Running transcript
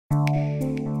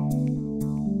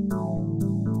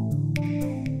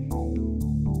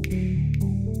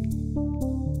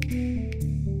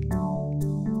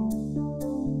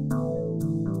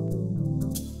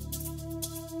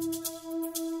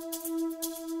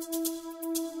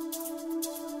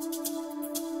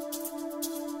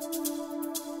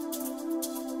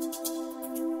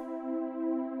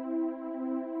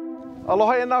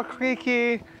Aloha e nā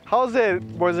Kriki. How's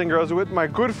it, boys and girls? With my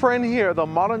good friend here, the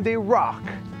modern day rock,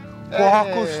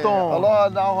 Pohaku Stone. Aloha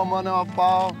nā mana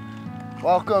pau.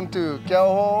 Welcome to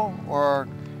Keauhou, or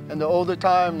in the older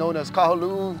time known as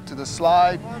Keauhou, to the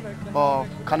slide of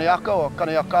Kaneaka or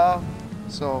Kaneaka.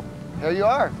 So here you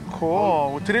are.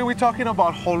 Cool. Well, today we're talking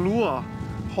about Hōlua.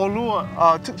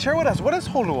 Hōlua. Share with us, what is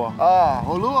Hōlua?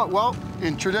 Hōlua, well,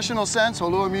 in traditional sense,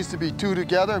 Hōlua means to be two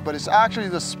together, but it's actually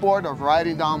the sport of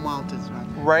riding down mountains,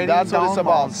 man. That's what it's about,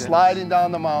 mountains. Sliding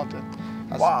down the mountain.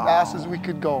 As fast as we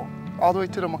could go, all the way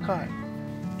to the Makai.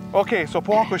 Okay, so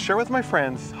Pohaku, share with my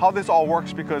friends how this all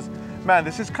works, because, man,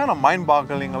 this is kind of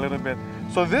mind-boggling a little bit.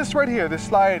 So this right here, this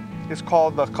slide is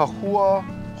called the Keauhou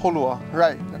Hōlua.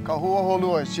 Right, the Keauhou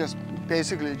Hōlua is just,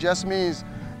 basically, it just means,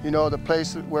 you know, the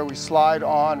place where we slide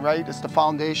on, right? It's the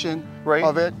foundation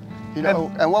of it, you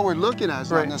know, and what we're looking at is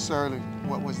not necessarily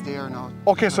what was there now.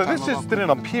 Okay, so this just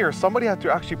didn't appear. Somebody had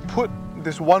to actually put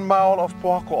this 1 mile of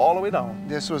Pohaku all the way down.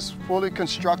 This was fully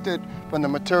constructed from the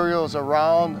materials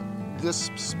around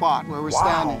this spot where we're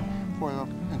standing for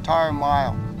the entire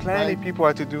mile. Plenty of people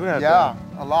had to do that. Yeah,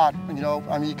 a lot. You know,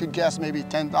 I mean, you could guess maybe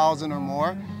 10,000 or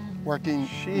more working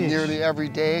nearly every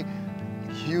day,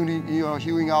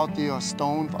 hewing out the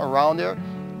stone around there,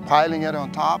 piling it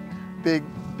on top, big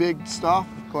stuff,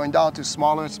 going down to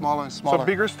smaller and smaller and smaller. So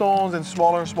bigger stones and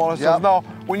smaller stones. Now,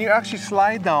 when you actually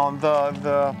slide down,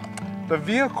 the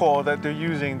vehicle that they're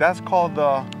using, that's called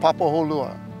the Papa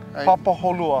Hōlua. Right? Papa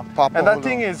Hōlua. And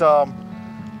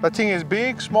that thing is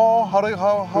big, small.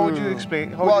 How would you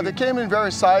explain? Well, they came in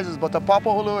various sizes, but the Papa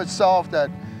Hōlua itself that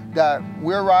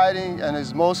we're riding and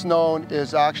is most known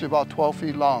is actually about 12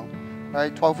 feet long.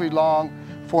 Right, 12 feet long,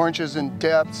 4 inches in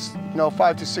depth, you know,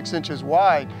 5 to 6 inches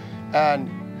wide. And,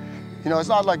 you know, it's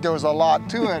not like there was a lot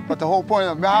to it, but the whole point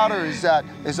of the matter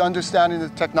is understanding the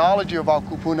technology of our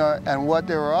kupuna and what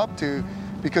they were up to,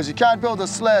 because you can't build a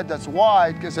sled that's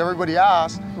wide, because everybody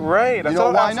asks, why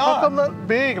not? How come not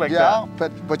big like that? Yeah,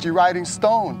 but you're riding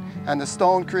stone, and the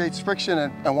stone creates friction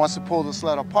and wants to pull the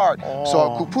sled apart. So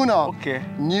our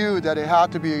kupuna knew that it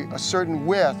had to be a certain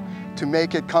width to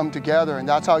make it come together, and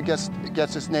that's how it gets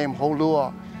its name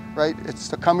Hōlua, right? It's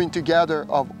the coming together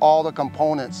of all the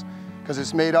components, because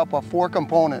it's made up of 4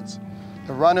 components: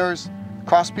 the runners,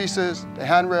 cross pieces, the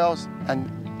handrails,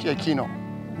 and kino,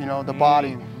 you know, the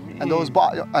body. And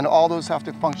and all those have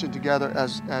to function together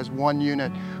as one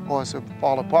unit, or else it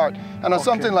fall apart. And on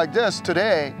something like this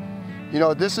today, you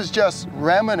know, this is just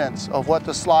remnants of what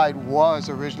the slide was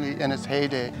originally in its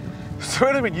heyday. So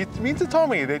wait a minute, you mean to tell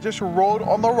me they just rode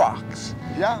on the rocks?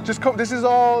 Yeah. This is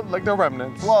all like the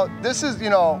remnants? Well, this is,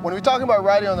 you know, when we're talking about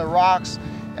riding on the rocks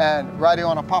and riding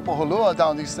on a Papa Hōlua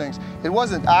down these things, it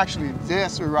wasn't actually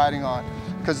this we're riding on.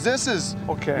 Because this is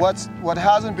what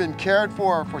hasn't been cared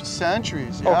for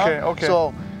centuries. Yeah? Okay.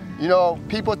 So, you know,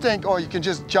 people think, oh, you can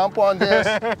just jump on this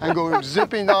and go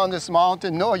zipping down this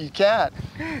mountain. No, you can't.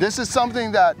 This is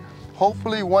something that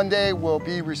hopefully one day will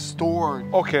be restored.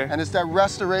 Okay. And it's that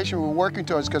restoration we're working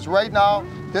towards, because right now,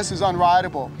 this is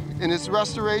unrideable. In its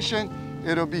restoration,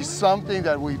 it'll be something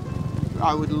that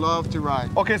I would love to ride.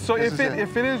 Okay, so if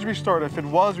it is restored, if it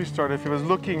was restored, if it was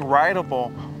looking rideable,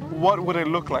 what would it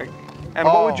look like? And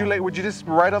what would you lay? Would you just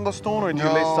ride on the stone, or do you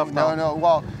lay stuff down? No.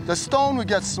 Well, the stone would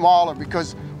get smaller,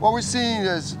 because what we're seeing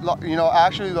is, you know,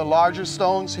 actually the larger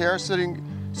stones here sitting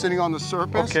on the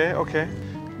surface. Okay.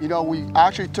 You know, we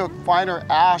actually took finer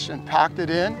ash and packed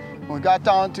it in. When we got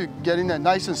down to getting that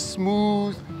nice and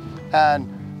smooth, and,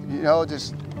 you know,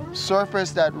 this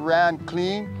surface that ran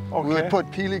clean, we would put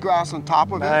peely grass on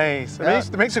top of it. Nice.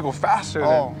 It makes it go faster.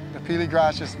 The peely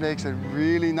grass just makes it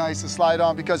really nice to slide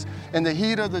on, because in the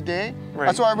heat of the day,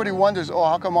 that's why everybody wonders,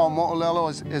 how come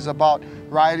Mo'olelo is about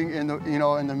riding in the, you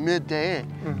know, in the midday,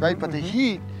 right? But the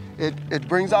heat, it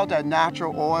brings out that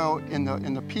natural oil in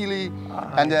the peely,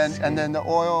 and then the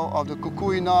oil of the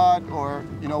kukui nut, or,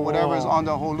 you know, whatever is on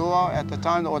the Hōlua at the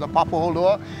time, or the Papa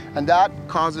Hōlua, and that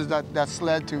causes that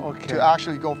sled to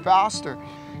actually go faster.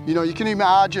 You know, you can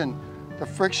imagine the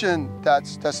friction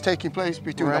that's taking place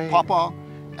between the Papa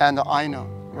and the Aina,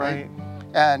 right?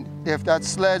 And if that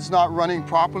sled's not running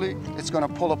properly, it's going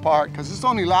to pull apart, because it's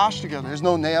only lashed together. There's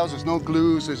no nails, there's no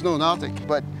glues, there's no nothing.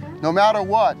 But no matter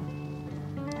what,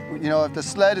 you know, if the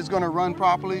sled is going to run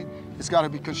properly, it's got to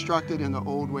be constructed in the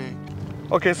old way.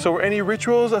 Okay, so any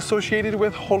rituals associated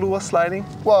with Hōlua sliding?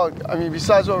 Well, I mean,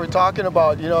 besides what we're talking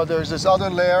about, you know, there's this other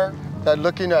layer that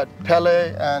looking at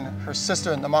Pele and her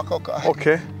sister in the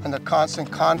Makokai, and the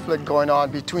constant conflict going on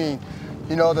between,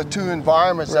 you know, the two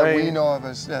environments that we know of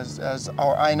as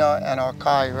our Aina and our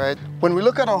Kai, right? When we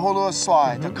look at a Hōlua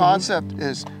slide, the concept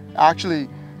is actually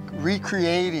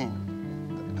recreating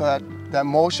that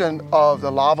motion of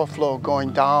the lava flow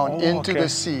going down into the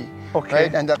sea.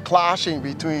 Right? And the clashing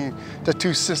between the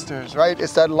two sisters, right?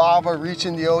 It's that lava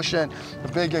reaching the ocean,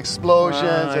 the big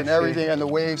explosions and everything, and the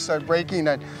waves start breaking,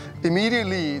 and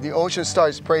immediately the ocean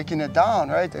starts breaking it down,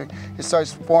 right? It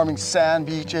starts forming sand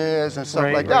beaches and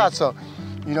stuff like that. So,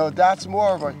 you know, that's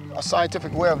more of a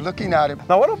scientific way of looking at it.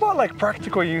 Now, what about like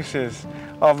practical uses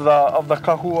of the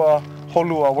Heʻe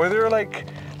Hōlua? Were there like,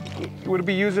 would it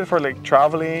be used for like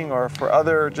traveling or for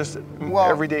other just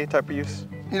everyday type of use?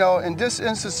 You know, in this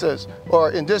instance,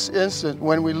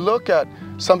 when we look at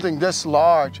something this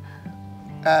large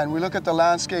and we look at the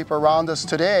landscape around us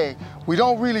today, we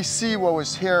don't really see what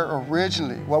was here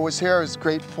originally. What was here is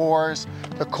great forest.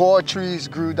 The core trees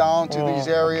grew down to these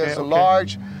areas. The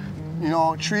large, you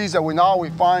know, trees that we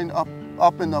find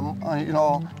up in the, you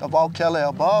know, the Vaukele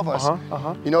above us,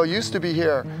 you know, used to be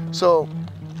here. So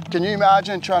can you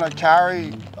imagine trying to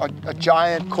carry a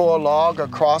giant core log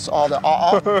across all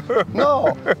the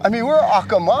No, I mean, we're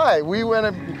Akamai. We went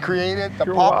and created the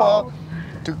papa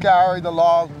to carry the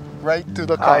log right to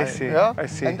the kai. I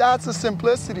see. And that's the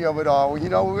simplicity of it all. You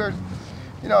know, we're,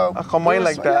 you know. Akamai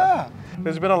like that.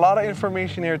 There's been a lot of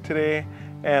information here today.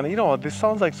 And you know, this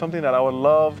sounds like something that I would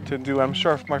love to do. I'm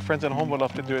sure my friends at home would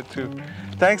love to do it too.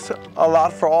 Thanks a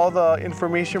lot for all the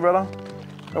information, brother.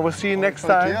 And we'll see you next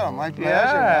time. Yeah, my pleasure,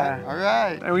 man. All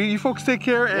right. And you folks take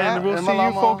care, and we'll see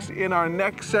you folks in our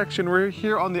next section. We're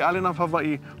here on the island of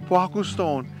Hawaii, Pohaku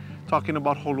Stone, talking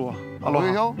about Hōlua.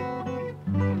 Aloha.